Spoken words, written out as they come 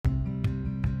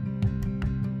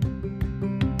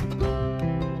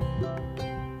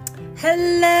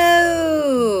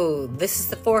Hello! This is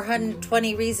the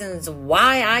 420 Reasons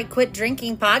Why I Quit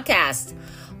Drinking podcast.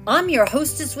 I'm your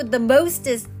hostess with the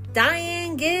mostest,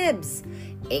 Diane Gibbs,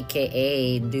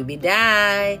 aka Doobie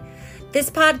Die. This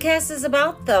podcast is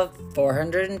about the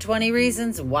 420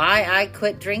 reasons why I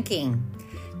quit drinking.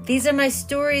 These are my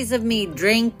stories of me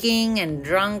drinking and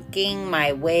drunking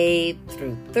my way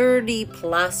through 30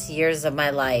 plus years of my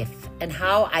life and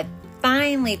how I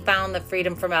finally found the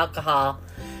freedom from alcohol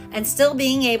and still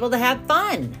being able to have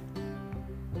fun.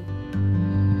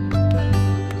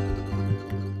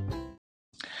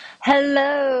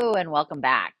 Hello, and welcome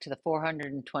back to the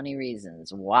 420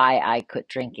 Reasons Why I Quit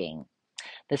Drinking.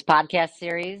 This podcast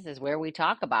series is where we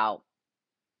talk about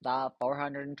the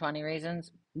 420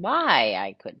 reasons why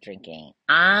I quit drinking.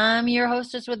 I'm your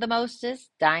hostess with the mostest,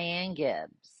 Diane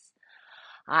Gibbs.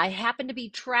 I happen to be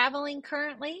traveling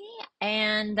currently,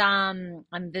 and I'm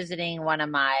visiting one of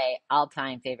my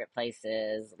all-time favorite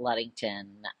places,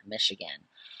 Ludington, Michigan.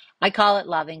 I call it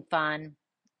Loving Fun.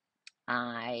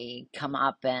 I come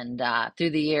up and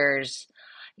through the years,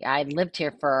 I lived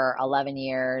here for 11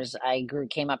 years. I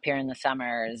came up here in the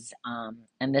summers,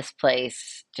 and this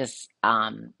place just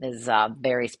is a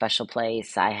very special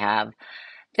place. I have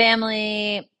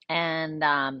family and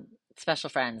special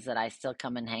friends that I still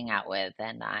come and hang out with,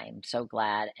 and I'm so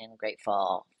glad and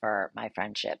grateful for my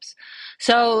friendships.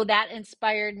 So that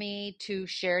inspired me to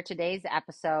share today's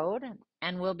episode,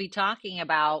 and we'll be talking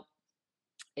about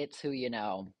It's Who You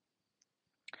Know.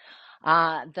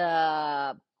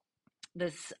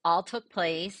 This all took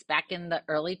place back in the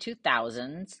early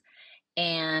 2000s,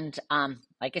 and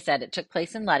like I said, it took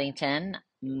place in Ludington.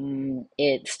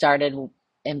 It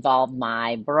involved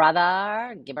my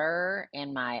brother, Gibber,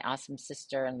 and my awesome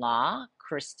sister-in-law,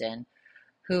 Kristen,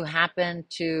 who happened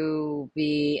to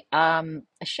be a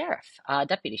sheriff, a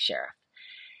deputy sheriff.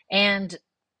 And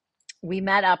we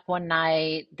met up one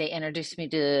night. They introduced me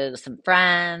to some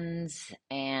friends,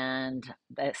 and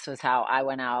this was how I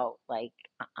went out, like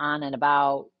on and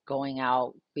about, going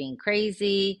out, being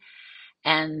crazy.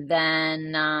 And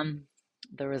then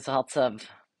the results of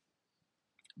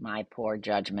my poor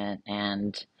judgment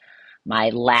and my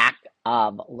lack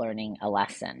of learning a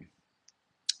lesson.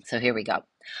 So here we go.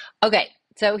 Okay,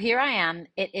 so here I am.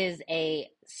 It is a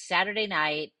Saturday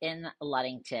night in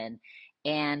Ludington,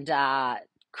 and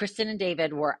Kristen and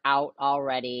David were out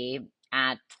already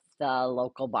at the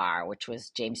local bar, which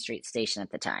was James Street Station at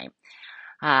the time.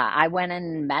 I went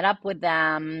and met up with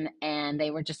them, and they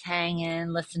were just hanging,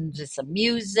 listening to some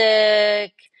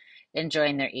music,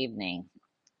 enjoying their evening.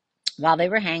 While they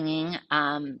were hanging,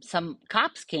 some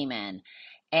cops came in,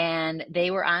 and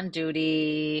they were on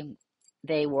duty.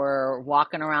 They were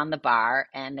walking around the bar,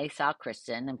 and they saw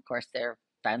Kristen. Of course, they're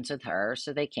friends with her,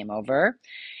 so they came over,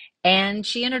 and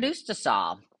she introduced us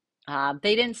all.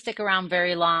 They didn't stick around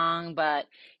very long, but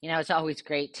it's always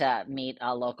great to meet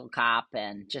a local cop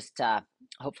and just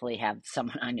hopefully have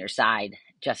someone on your side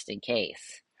just in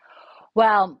case.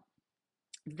 Well,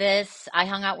 I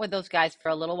hung out with those guys for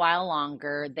a little while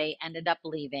longer. They ended up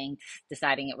leaving,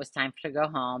 deciding it was time to go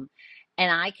home,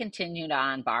 and I continued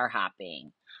on bar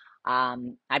hopping.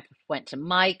 I went to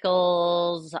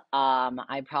Michael's.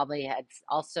 I probably had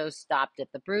also stopped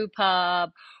at the brew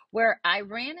pub, where I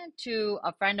ran into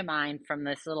a friend of mine from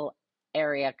this little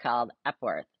area called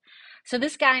Epworth. So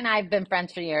this guy and I have been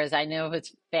friends for years. I knew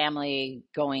his family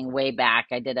going way back.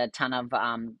 I did a ton of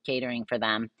catering for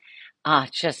them.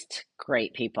 Just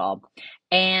great people.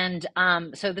 And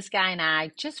so this guy and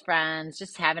I, just friends,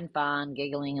 just having fun,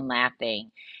 giggling and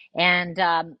laughing. And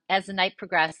as the night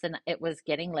progressed, and it was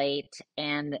getting late,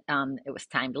 and it was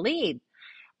time to leave.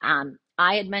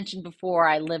 I had mentioned before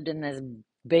I lived in this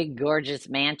big, gorgeous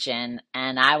mansion,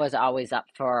 and I was always up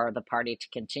for the party to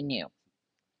continue.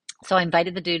 So I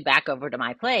invited the dude back over to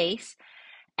my place,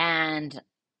 and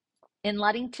in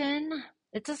Ludington,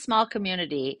 it's a small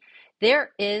community.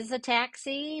 There is a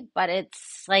taxi, but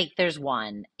it's like there's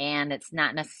one, and it's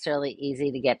not necessarily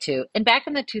easy to get to. And back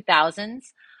in the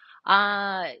 2000s,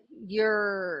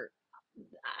 you're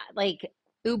like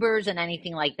Ubers and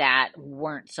anything like that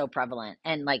weren't so prevalent.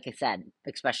 And like I said,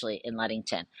 especially in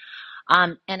Ludington.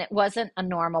 And it wasn't a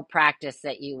normal practice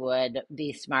that you would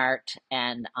be smart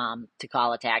and to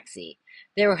call a taxi.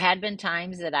 There had been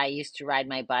times that I used to ride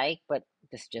my bike, but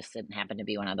this just didn't happen to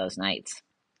be one of those nights.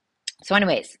 So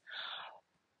anyways,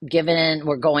 given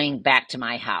we're going back to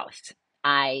my house,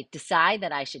 I decide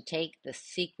that I should take the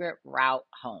secret route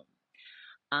home.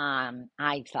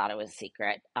 I thought it was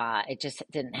secret. It just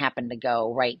didn't happen to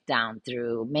go right down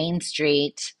through Main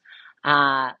Street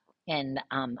and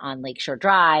on Lakeshore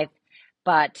Drive,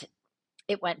 but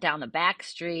it went down the back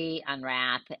street on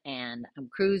Rath, and I'm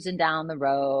cruising down the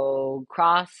road,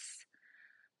 cross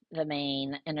the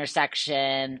main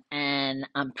intersection, and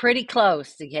I'm pretty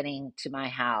close to getting to my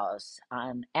house.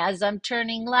 As I'm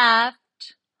turning left,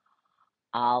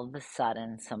 all of a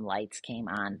sudden, some lights came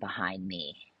on behind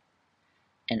me.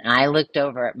 And I looked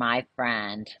over at my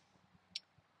friend,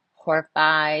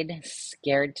 horrified,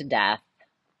 scared to death,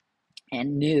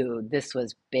 and knew this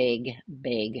was big,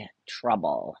 big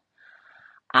trouble.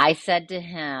 I said to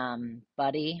him,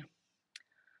 buddy,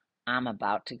 I'm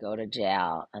about to go to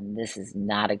jail, and this is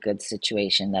not a good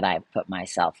situation that I've put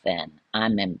myself in.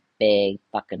 I'm in big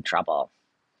fucking trouble.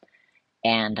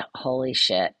 And holy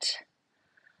shit.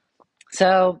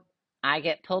 So I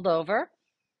get pulled over.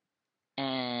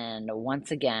 And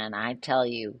once again, I tell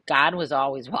you, God was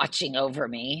always watching over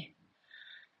me.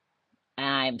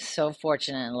 I'm so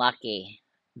fortunate and lucky.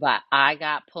 But I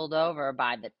got pulled over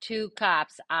by the two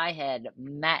cops I had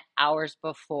met hours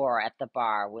before at the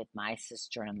bar with my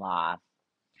sister-in-law.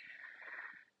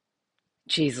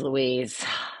 Jeez Louise.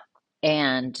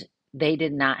 And they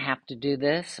did not have to do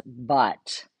this,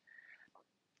 but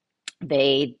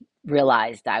they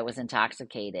realized I was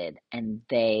intoxicated and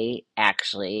they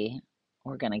actually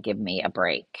were going to give me a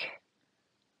break.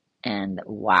 And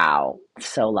wow,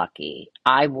 so lucky.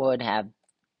 I would have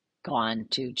gone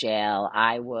to jail.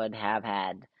 I would have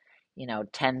had,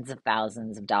 tens of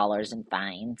thousands of dollars in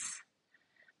fines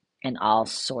and all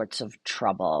sorts of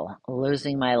trouble.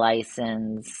 Losing my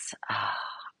license.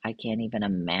 I can't even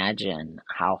imagine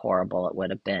how horrible it would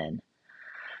have been.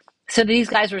 So these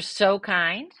guys were so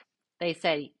kind. They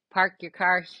said, park your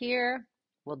car here.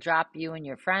 We'll drop you and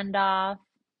your friend off,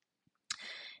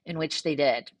 in which they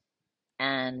did.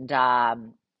 And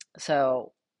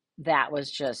so that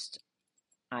was just,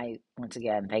 once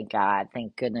again, thank God,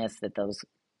 thank goodness that those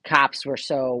cops were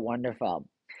so wonderful.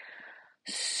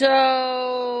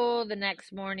 So the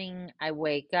next morning I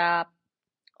wake up,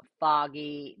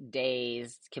 foggy,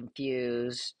 dazed,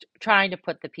 confused, trying to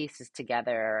put the pieces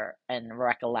together and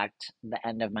recollect the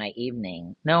end of my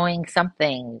evening, knowing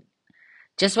something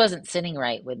just wasn't sitting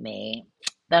right with me.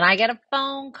 Then I get a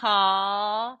phone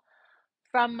call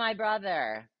from my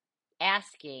brother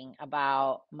asking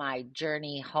about my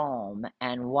journey home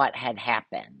and what had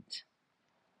happened.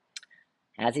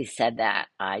 As he said that,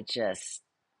 I just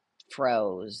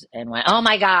froze and went, oh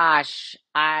my gosh,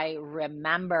 I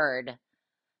remembered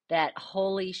that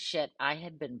holy shit, I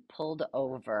had been pulled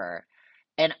over.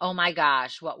 And oh my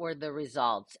gosh, what were the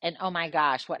results? And oh my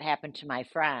gosh, what happened to my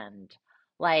friend?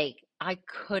 Like, I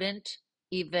couldn't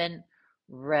even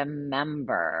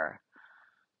remember.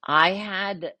 I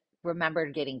had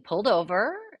remembered getting pulled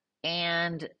over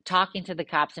and talking to the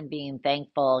cops and being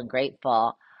thankful and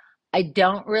grateful. I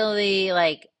don't really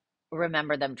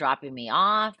remember them dropping me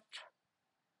off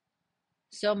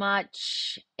so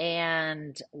much.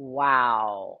 And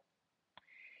wow,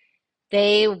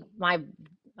 they my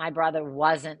brother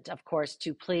wasn't, of course,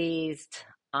 too pleased.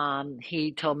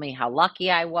 He told me how lucky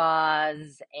I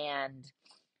was and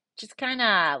just kind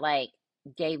of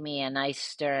gave me a nice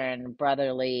stern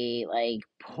brotherly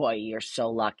boy, you're so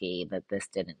lucky that this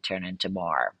didn't turn into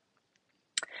more.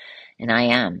 And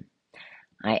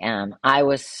I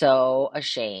was so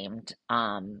ashamed.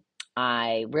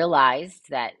 I realized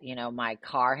that my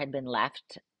car had been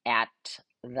left at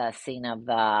the scene of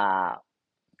the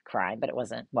crime, but it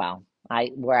wasn't, well,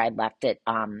 I where I'd left it,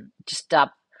 just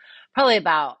up probably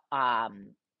about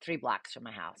 3 blocks from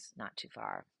my house, not too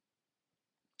far.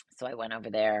 So I went over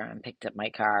there and picked up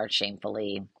my car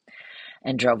shamefully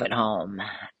and drove it home.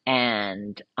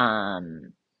 And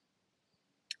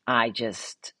I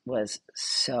just was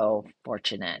so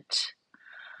fortunate.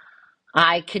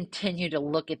 I continue to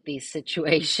look at these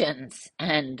situations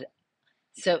and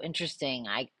so interesting.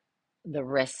 The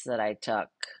risks that I took.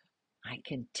 I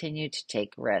continue to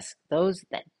take risks. Those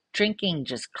that drinking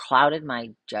just clouded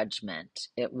my judgment.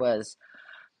 It was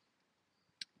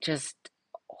just,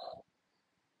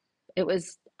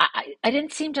 I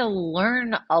didn't seem to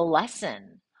learn a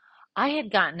lesson. I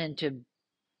had gotten into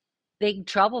big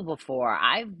trouble before.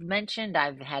 I've mentioned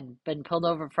I've had been pulled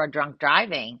over for drunk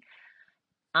driving.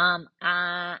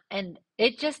 And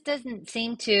it just doesn't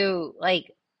seem to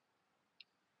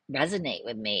resonate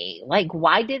with me.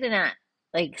 Why didn't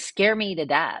it scare me to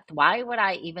death? Why would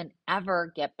I even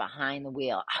ever get behind the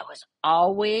wheel? I was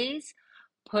always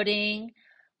putting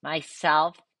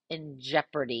myself in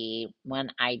jeopardy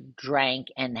when I drank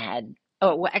and had,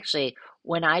 oh, well, actually,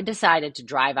 when I decided to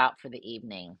drive out for the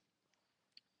evening,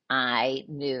 I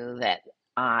knew that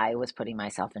I was putting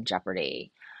myself in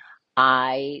jeopardy.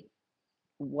 I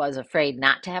was afraid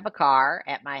not to have a car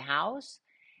at my house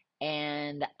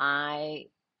And I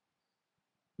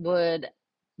would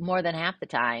more than half the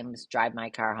times drive my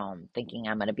car home thinking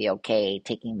I'm going to be okay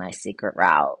taking my secret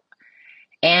route.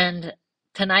 And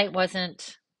tonight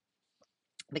wasn't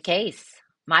the case.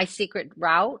 My secret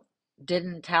route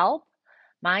didn't help.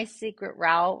 My secret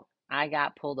route, I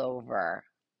got pulled over.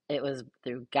 It was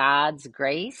through God's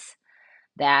grace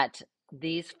that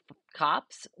these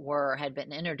cops had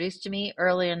been introduced to me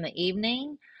earlier in the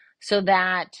evening so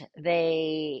that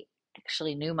they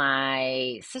actually knew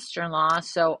my sister-in-law,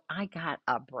 so I got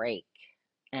a break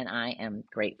and I am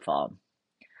grateful.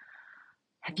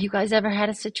 Have you guys ever had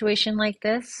a situation like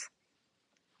this?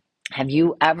 Have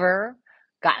you ever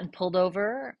gotten pulled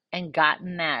over and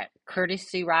gotten that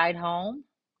courtesy ride home?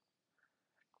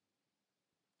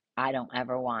 I don't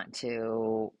ever want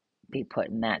to be put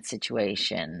in that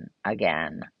situation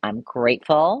again. I'm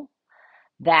grateful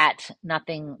that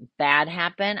nothing bad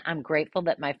happened. I'm grateful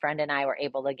that my friend and I were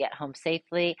able to get home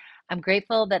safely. I'm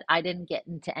grateful that I didn't get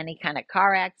into any kind of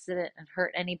car accident and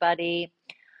hurt anybody.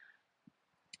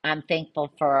 I'm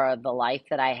thankful for the life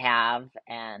that I have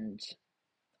and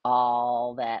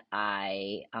all that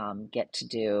I get to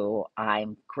do.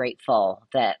 I'm grateful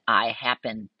that I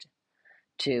happened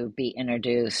to be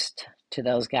introduced to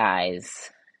those guys.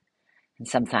 And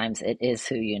sometimes it is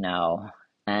who you know.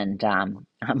 And I'm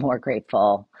more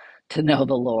grateful to know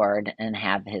the Lord and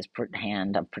have his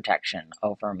hand of protection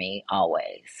over me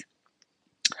always.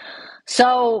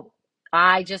 So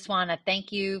I just want to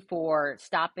thank you for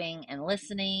stopping and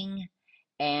listening.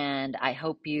 And I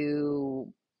hope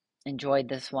you enjoyed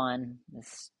this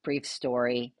brief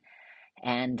story.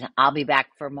 And I'll be back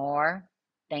for more.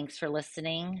 Thanks for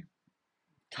listening.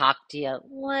 Talk to you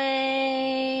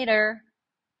later.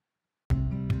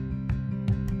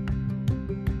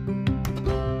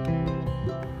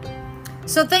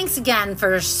 So thanks again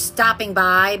for stopping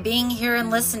by, being here and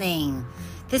listening.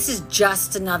 This is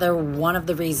just another one of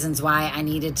the reasons why I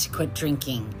needed to quit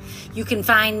drinking. You can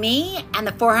find me and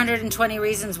the 420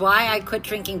 Reasons Why I Quit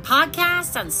Drinking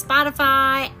podcast on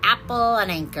Spotify, Apple, and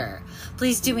Anchor.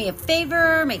 Please do me a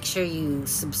favor, make sure you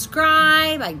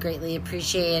subscribe. I'd greatly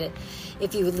appreciate it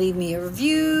if you would leave me a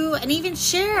review and even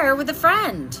share with a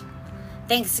friend.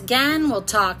 Thanks again. We'll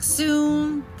talk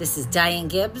soon. This is Diane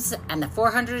Gibbs and the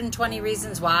 420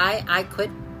 Reasons Why I Quit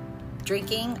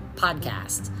Drinking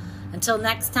podcast. Until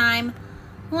next time,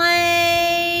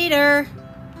 later.